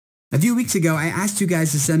A few weeks ago, I asked you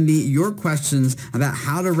guys to send me your questions about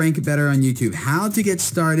how to rank better on YouTube, how to get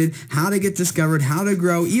started, how to get discovered, how to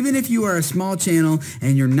grow, even if you are a small channel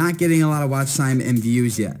and you're not getting a lot of watch time and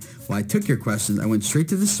views yet. Well, I took your questions, I went straight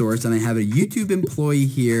to the source, and I have a YouTube employee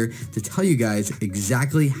here to tell you guys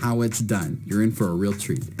exactly how it's done. You're in for a real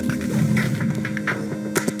treat.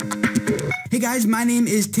 Hey guys, my name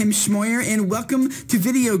is Tim Schmoyer and welcome to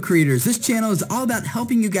Video Creators. This channel is all about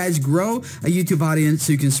helping you guys grow a YouTube audience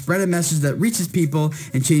so you can spread a message that reaches people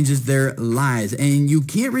and changes their lives. And you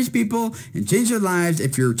can't reach people and change their lives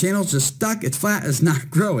if your channel's just stuck, it's flat, it's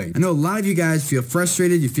not growing. I know a lot of you guys feel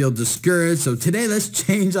frustrated, you feel discouraged, so today let's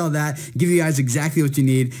change all that and give you guys exactly what you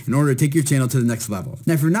need in order to take your channel to the next level.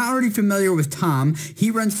 Now, if you're not already familiar with Tom,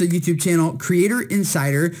 he runs the YouTube channel Creator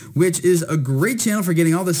Insider, which is a great channel for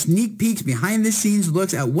getting all the sneak peeks behind the scenes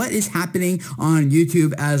looks at what is happening on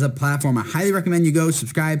YouTube as a platform. I highly recommend you go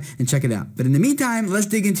subscribe and check it out. But in the meantime, let's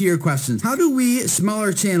dig into your questions. How do we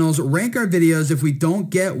smaller channels rank our videos if we don't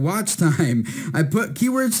get watch time? I put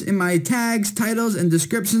keywords in my tags, titles, and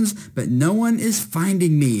descriptions, but no one is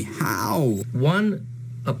finding me. How? One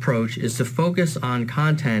approach is to focus on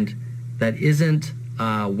content that isn't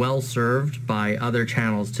well served by other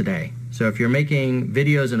channels today. So if you're making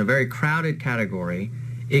videos in a very crowded category,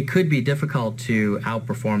 it could be difficult to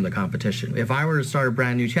outperform the competition. If I were to start a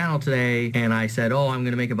brand new channel today and I said, oh, I'm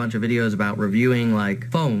gonna make a bunch of videos about reviewing like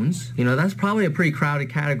phones, you know, that's probably a pretty crowded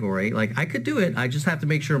category. Like, I could do it, I just have to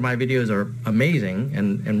make sure my videos are amazing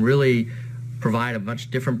and really provide a much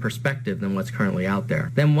different perspective than what's currently out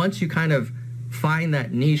there. Then once you kind of find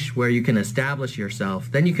that niche where you can establish yourself,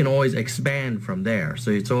 then you can always expand from there.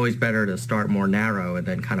 So it's always better to start more narrow and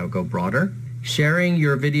then kind of go broader. Sharing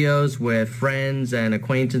your videos with friends and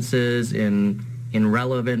acquaintances in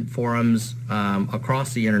relevant forums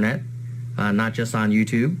across the internet, not just on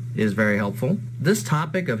YouTube, is very helpful. This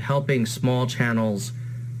topic of helping small channels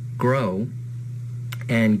grow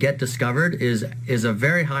and get discovered is a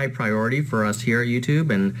very high priority for us here at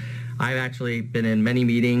YouTube, and I've actually been in many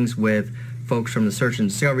meetings with folks from the search and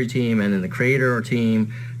discovery team and in the creator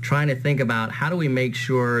team trying to think about how do we make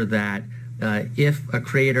sure that if a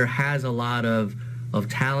creator has a lot of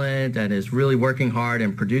talent and is really working hard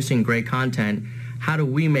and producing great content, how do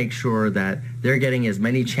we make sure that they're getting as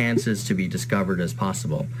many chances to be discovered as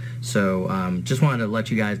possible? So just wanted to let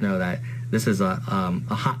you guys know that this is a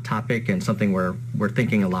hot topic and something we're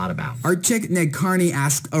thinking a lot about. Our chick Ned Carney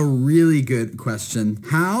asked a really good question.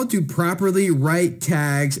 How to properly write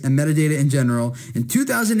tags and metadata in general in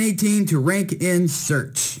 2018 to rank in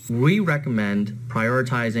search? We recommend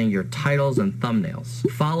prioritizing your titles and thumbnails,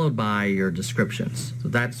 followed by your descriptions. So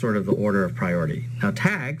that's sort of the order of priority. Now,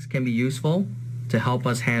 tags can be useful to help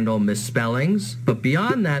us handle misspellings, but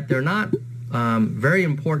beyond that, they're not very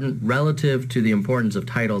important relative to the importance of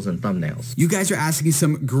titles and thumbnails. You guys are asking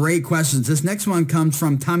some great questions. This next one comes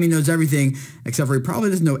from Tommy Knows Everything, except for he probably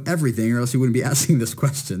doesn't know everything or else he wouldn't be asking this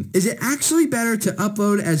question. Is it actually better to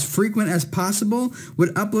upload as frequent as possible?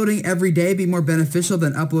 Would uploading every day be more beneficial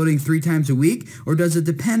than uploading 3 times a week, or does it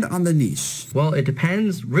depend on the niche? Well, it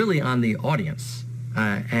depends really on the audience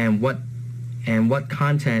and what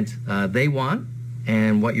content they want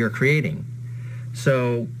and what you're creating.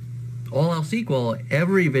 So all else equal,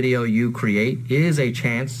 every video you create is a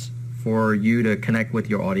chance for you to connect with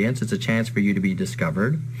your audience. It's a chance for you to be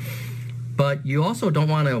discovered. But you also don't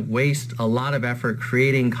want to waste a lot of effort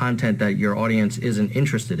creating content that your audience isn't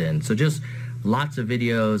interested in. So just lots of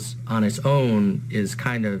videos on its own is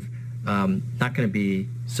kind of not going to be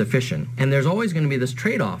sufficient. And there's always going to be this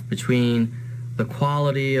trade-off between the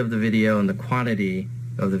quality of the video and the quantity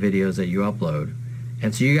of the videos that you upload.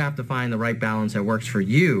 And so you have to find the right balance that works for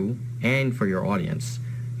you and for your audience.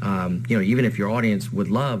 You know, even if your audience would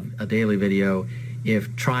love a daily video,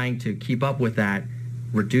 if trying to keep up with that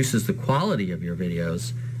reduces the quality of your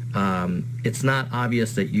videos, it's not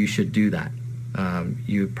obvious that you should do that.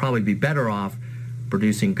 You'd probably be better off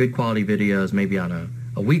producing good quality videos maybe on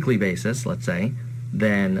a weekly basis, let's say,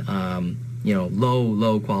 than you know,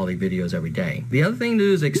 low quality videos every day. The other thing to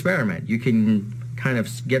do is experiment. You can kind of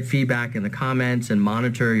get feedback in the comments and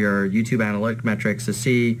monitor your YouTube analytic metrics to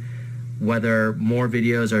see whether more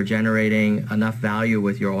videos are generating enough value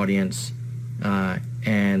with your audience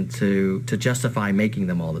and to justify making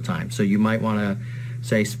them all the time. So you might want to,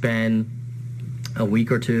 say, spend a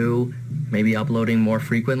week or two maybe uploading more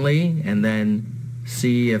frequently and then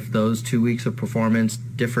see if those 2 weeks of performance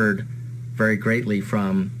differed very greatly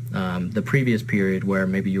from the previous period where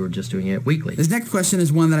maybe you were just doing it weekly. This next question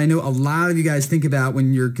is one that I know a lot of you guys think about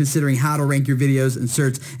when you're considering how to rank your videos in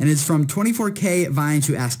search, and it's from 24K Vines,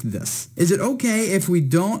 who asked this. Is it okay if we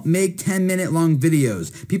don't make 10-minute long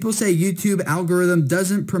videos? People say YouTube algorithm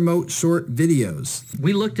doesn't promote short videos.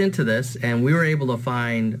 We looked into this and we were able to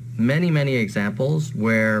find many examples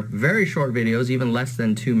where very short videos, even less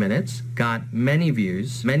than 2 minutes, got many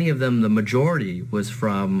views. Many of them, the majority, was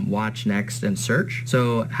from watch next and search.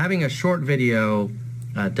 So having a short video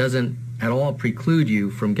doesn't at all preclude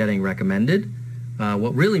you from getting recommended.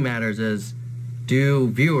 What really matters is, do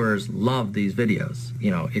viewers love these videos?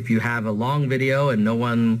 You know, if you have a long video and no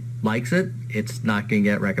one likes it, it's not going to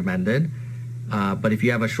get recommended. But if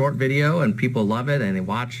you have a short video and people love it and they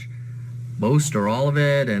watch most or all of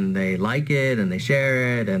it and they like it and they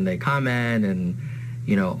share it and they comment, and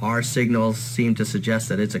you know, our signals seem to suggest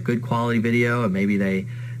that it's a good quality video, and maybe they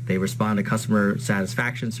respond to customer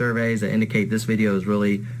satisfaction surveys that indicate this video is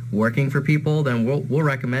really working for people, then we'll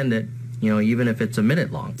recommend it, you know, even if it's a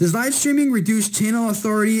minute long. Does live streaming reduce channel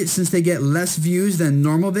authority since they get less views than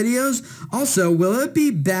normal videos? Also, will it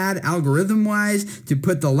be bad algorithm-wise to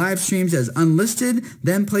put the live streams as unlisted,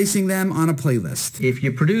 then placing them on a playlist? If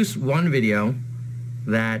you produce one video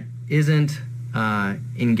that isn't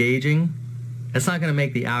engaging, that's not going to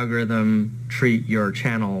make the algorithm treat your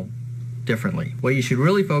channel differently. What you should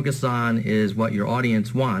really focus on is what your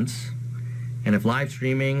audience wants, and if live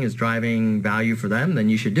streaming is driving value for them, then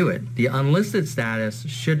you should do it. The unlisted status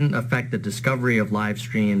shouldn't affect the discovery of live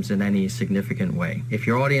streams in any significant way. If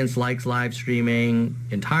your audience likes live streaming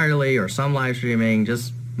entirely or some live streaming,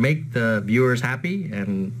 just make the viewers happy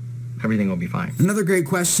and everything will be fine. Another great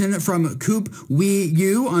question from Coop Wee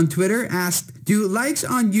You on Twitter asked, do likes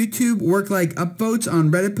on YouTube work like upvotes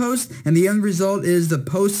on Reddit posts, and the end result is the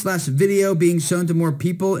post/video being shown to more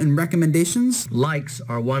people in recommendations? Likes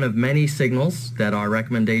are one of many signals that our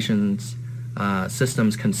recommendations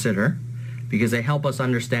systems consider, because they help us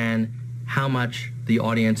understand how much the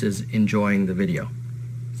audience is enjoying the video.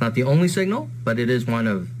 It's not the only signal, but it is one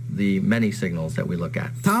of the many signals that we look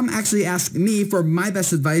at. Tom actually asked me for my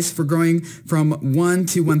best advice for growing from 1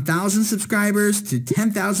 to 1,000 subscribers to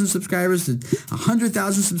 10,000 subscribers to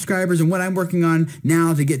 100,000 subscribers, and what I'm working on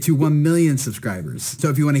now to get to 1 million subscribers. So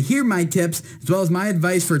if you want to hear my tips, as well as my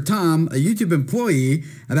advice for Tom, a YouTube employee,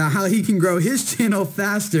 about how he can grow his channel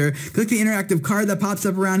faster, click the interactive card that pops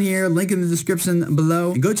up around here, link in the description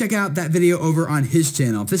below, and go check out that video over on his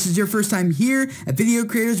channel. If this is your first time here at Video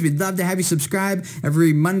Creators, we'd love to have you subscribe.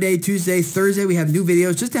 Every Monday, Tuesday, Thursday, we have new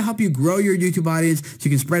videos just to help you grow your YouTube audience so you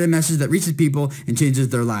can spread a message that reaches people and changes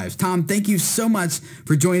their lives. Tom, thank you so much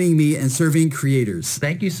for joining me and serving creators.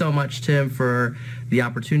 Thank you so much, Tim, for the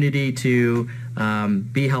opportunity to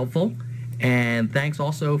be helpful. And thanks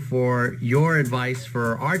also for your advice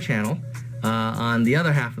for our channel on the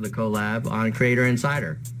other half of the collab on Creator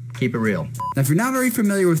Insider. Keep it real. Now, if you're not already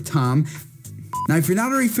familiar with Tom,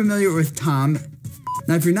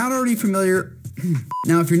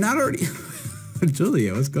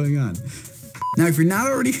 Julia, what's going on? Now, if you're not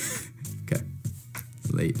already